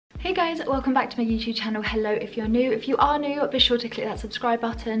Hey guys, welcome back to my YouTube channel. Hello if you're new. If you are new, be sure to click that subscribe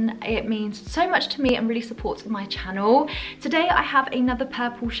button. It means so much to me and really supports my channel. Today I have another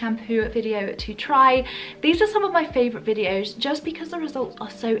purple shampoo video to try. These are some of my favourite videos just because the results are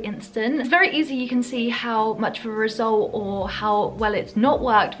so instant. It's very easy, you can see how much of a result or how well it's not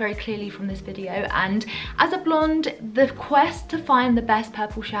worked very clearly from this video. And as a blonde, the quest to find the best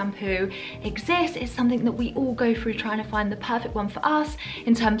purple shampoo exists. It's something that we all go through, trying to find the perfect one for us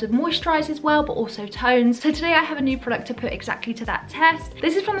in terms of moisturize as well, but also tones. So today I have a new product to put exactly to that test.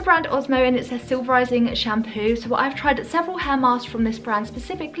 This is from the brand Osmo and it's a silverizing shampoo. So I've tried several hair masks from this brand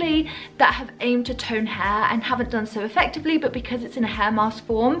specifically that have aimed to tone hair and haven't done so effectively, but because it's in a hair mask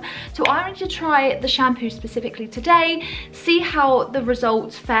form. So I wanted to try the shampoo specifically today, see how the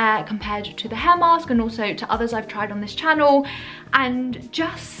results fare compared to the hair mask and also to others I've tried on this channel, and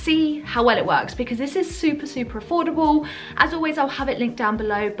just see how well it works, because this is super affordable. As always, I'll have it linked down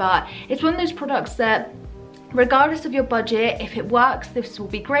below, but it's one of those products that regardless of your budget, if it works, this will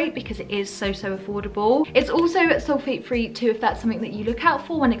be great because it is so affordable. It's also sulfate free too, if that's something that you look out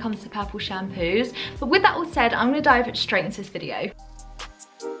for when it comes to purple shampoos. But with that all said, I'm going to dive straight into this video.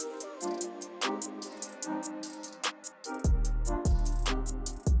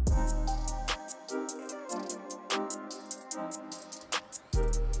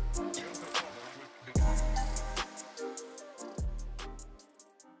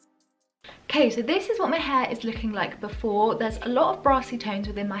 Okay, so this is what my hair is looking like before. There's a lot of brassy tones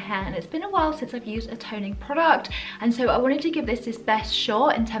within my hair and it's been a while since I've used a toning product, and so I wanted to give this best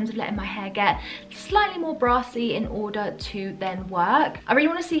shot in terms of letting my hair get slightly more brassy in order to then work. I really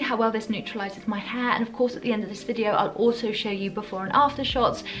want to see how well this neutralizes my hair, and of course at the end of this video I'll also show you before and after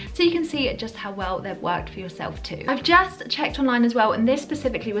shots so you can see just how well they've worked for yourself too. I've just checked online as well, and this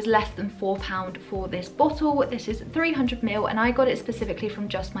specifically was less than £4 for this bottle. This is 300ml and I got it specifically from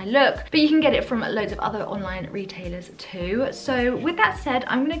Just My Look, but you can get it from loads of other online retailers too. So with that said,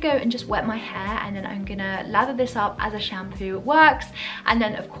 I'm gonna go and just wet my hair, and then I'm gonna lather this up as a shampoo works, and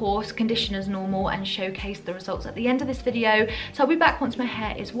then of course condition as normal and showcase the results at the end of this video. So I'll be back once my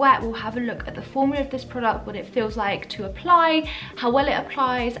hair is wet. We'll have a look at the formula of this product, what it feels like to apply, how well it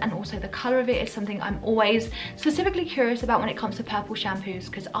applies, and also the color of it is something I'm always specifically curious about when it comes to purple shampoos,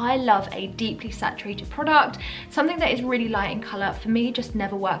 because I love a deeply saturated product. Something that is really light in color for me just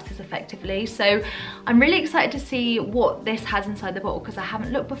never works as effectively. So I'm really excited to see what this has inside the bottle because I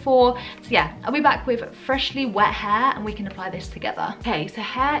haven't looked before. So yeah, I'll be back with freshly wet hair and we can apply this together. Okay, so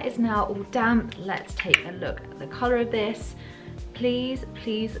hair is now all damp. Let's take a look at the color of this. Please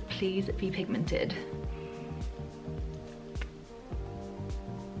be pigmented.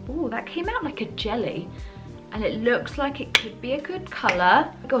 Oh, that came out like a jelly and it looks like it could be a good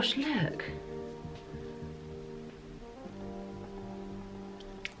color. Gosh, look.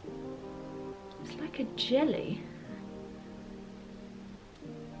 Like a jelly.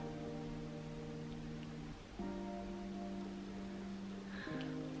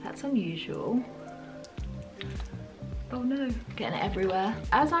 That's unusual. Oh no, getting it everywhere.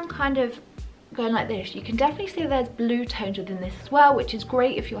 As I'm kind of going like this, you can definitely see there's blue tones within this as well, which is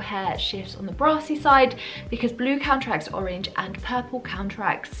great if your hair shifts on the brassy side, because blue counteracts orange and purple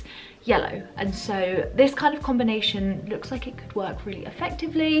counteracts yellow, and so this kind of combination looks like it could work really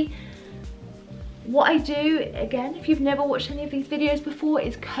effectively. What I do, again, if you've never watched any of these videos before,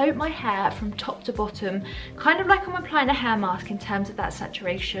 is coat my hair from top to bottom, kind of like I'm applying a hair mask in terms of that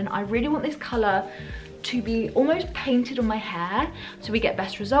saturation. I really want this colour to be almost painted on my hair so we get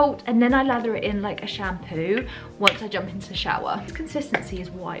best result, and then I lather it in like a shampoo once I jump into the shower. This consistency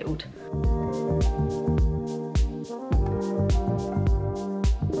is wild.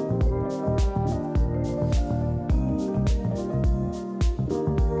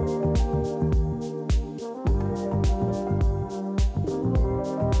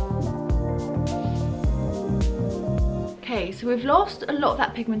 Okay, so we've lost a lot of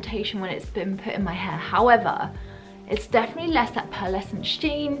that pigmentation when it's been put in my hair. However, it's definitely less that pearlescent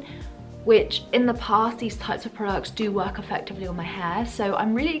sheen, which in the past these types of products do work effectively on my hair. So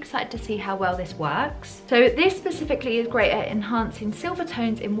I'm really excited to see how well this works. So this specifically is great at enhancing silver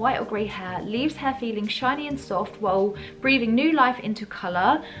tones in white or grey hair, leaves hair feeling shiny and soft while breathing new life into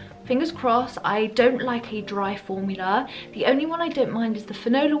colour. Fingers crossed. I don't like a dry formula. The only one I don't mind is the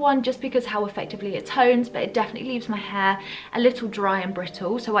Fanola one, just because how effectively it tones, but it definitely leaves my hair a little dry and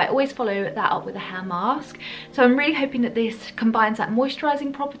brittle, so I always follow that up with a hair mask. So I'm really hoping that this combines that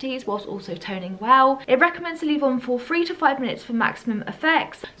moisturising properties whilst also toning well. It recommends to leave on for 3 to 5 minutes for maximum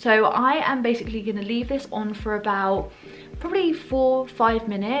effects, so I am basically going to leave this on for about probably 4-5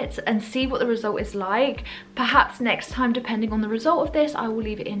 minutes and see what the result is like. Perhaps next time, depending on the result of this, I will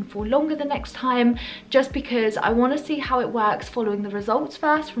leave it in for longer the next time, just because I want to see how it works following the results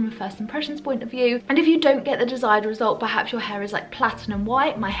first from a first impressions point of view. And if you don't get the desired result, perhaps your hair is like platinum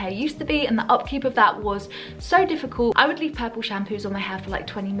white, my hair used to be, and the upkeep of that was so difficult. I would leave purple shampoos on my hair for like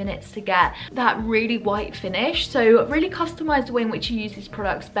 20 minutes to get that really white finish. So really customize the way in which you use these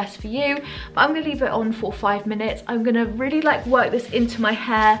products best for you. But I'm going to leave it on for 5 minutes. I'm going to really like work this into my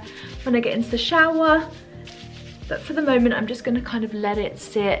hair when I get into the shower. But for the moment, I'm just going to kind of let it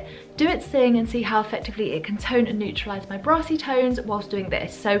sit, do its thing, and see how effectively it can tone and neutralize my brassy tones whilst doing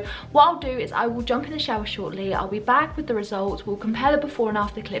this. So what I'll do is I will jump in the shower shortly. I'll be back with the results. We'll compare the before and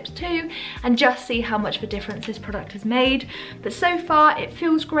after clips too, and just see how much of a difference this product has made. But so far, it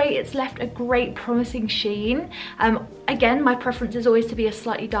feels great. It's left a great promising sheen. Again, my preference is always to be a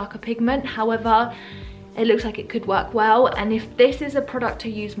slightly darker pigment. However, it looks like it could work well, and if this is a product to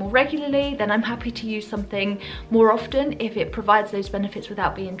use more regularly, then I'm happy to use something more often if it provides those benefits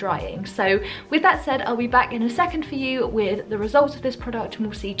without being drying. So with that said, I'll be back in a second for you with the results of this product, and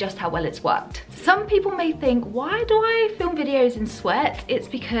we'll see just how well it's worked. Some people may think, why do I film videos in sweat? It's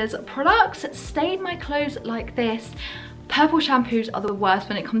because products stain my clothes like this. Purple shampoos are the worst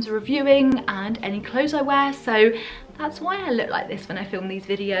when it comes to reviewing and any clothes I wear, so that's why I look like this when I film these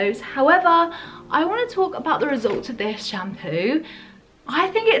videos. However, I want to talk about the results of this shampoo. I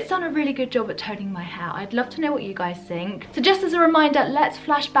think it's done a really good job at toning my hair. I'd love to know what you guys think. So just as a reminder, let's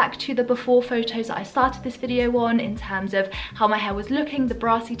flash back to the before photos that I started this video on, in terms of how my hair was looking, the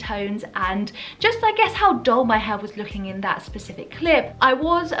brassy tones, and just I guess how dull my hair was looking in that specific clip. I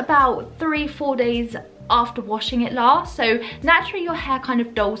was about 3-4 days after washing it last, so naturally your hair kind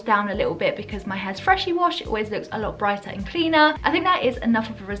of dulls down a little bit because my hair's freshly washed. It always looks a lot brighter and cleaner. I think that is enough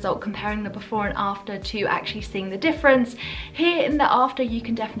of a result comparing the before and after to actually seeing the difference. Here in the after, you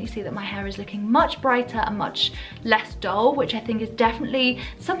can definitely see that my hair is looking much brighter and much less dull, which I think is definitely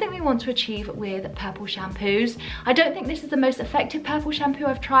something we want to achieve with purple shampoos. I don't think this is the most effective purple shampoo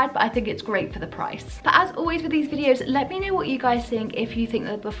I've tried, but I think it's great for the price. But as always with these videos, let me know what you guys think, if you think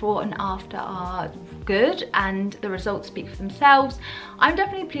the before and after are good and the results speak for themselves. I'm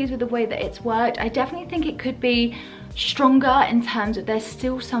definitely pleased with the way that it's worked. I definitely think it could be stronger in terms of there's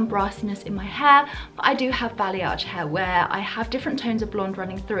still some brassiness in my hair, but I do have balayage hair where I have different tones of blonde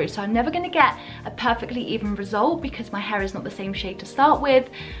running through, so I'm never going to get a perfectly even result because my hair is not the same shade to start with.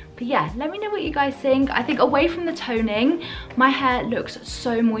 But yeah, let me know what you guys think. I think away from the toning, my hair looks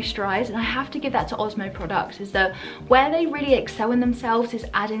so moisturized, and I have to give that to Osmo products, is that where they really excel in themselves is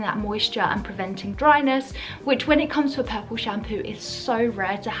adding that moisture and preventing dryness, which when it comes to a purple shampoo is so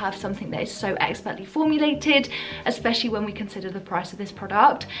rare to have something that is so expertly formulated, especially when we consider the price of this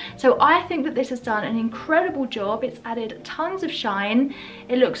product. So I think that this has done an incredible job. It's added tons of shine.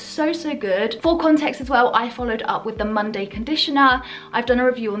 It looks so good. For context as well, I followed up with the Monday conditioner. I've done a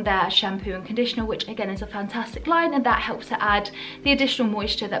review on their shampoo and conditioner, which again is a fantastic line, and that helps to add the additional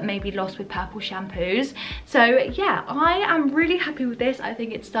moisture that may be lost with purple shampoos. So yeah, I am really happy with this. I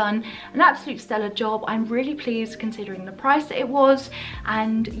think it's done an absolute stellar job. I'm really pleased considering the price that it was,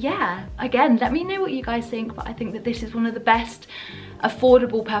 and yeah, again, let me know what you guys think, but I think that this is one of the best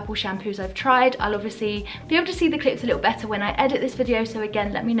affordable purple shampoos I've tried. I'll obviously be able to see the clips a little better when I edit this video, so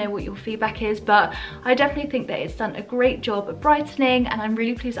again, let me know what your feedback is, but I definitely think that it's done a great job at brightening, and I'm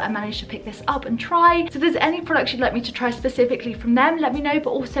really pleased that I managed to pick this up and try. So if there's any products you'd like me to try specifically from them, let me know,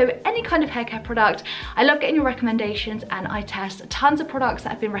 but also any kind of hair care product. I love getting your recommendations, and I test tons of products that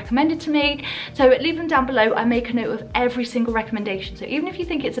have been recommended to me, so leave them down below. I make a note of every single recommendation, so even if you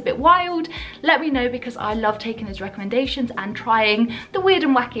think it's a bit wild, let me know, because I love taking those recommendations and trying the weird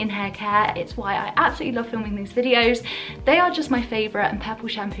and wacky in hair care. It's why I absolutely love filming these videos. They are just my favorite, and purple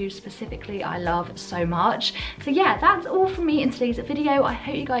shampoos specifically I love so much. So yeah, that's all from me in today's video. I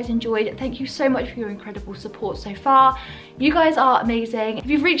hope you guys enjoyed. Thank you so much for your incredible support so far. You guys are amazing. If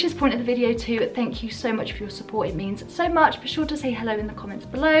you've reached this point of the video too, thank you so much for your support. It means so much. Be sure to say hello in the comments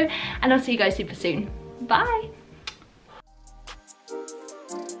below, and I'll see you guys super soon. Bye.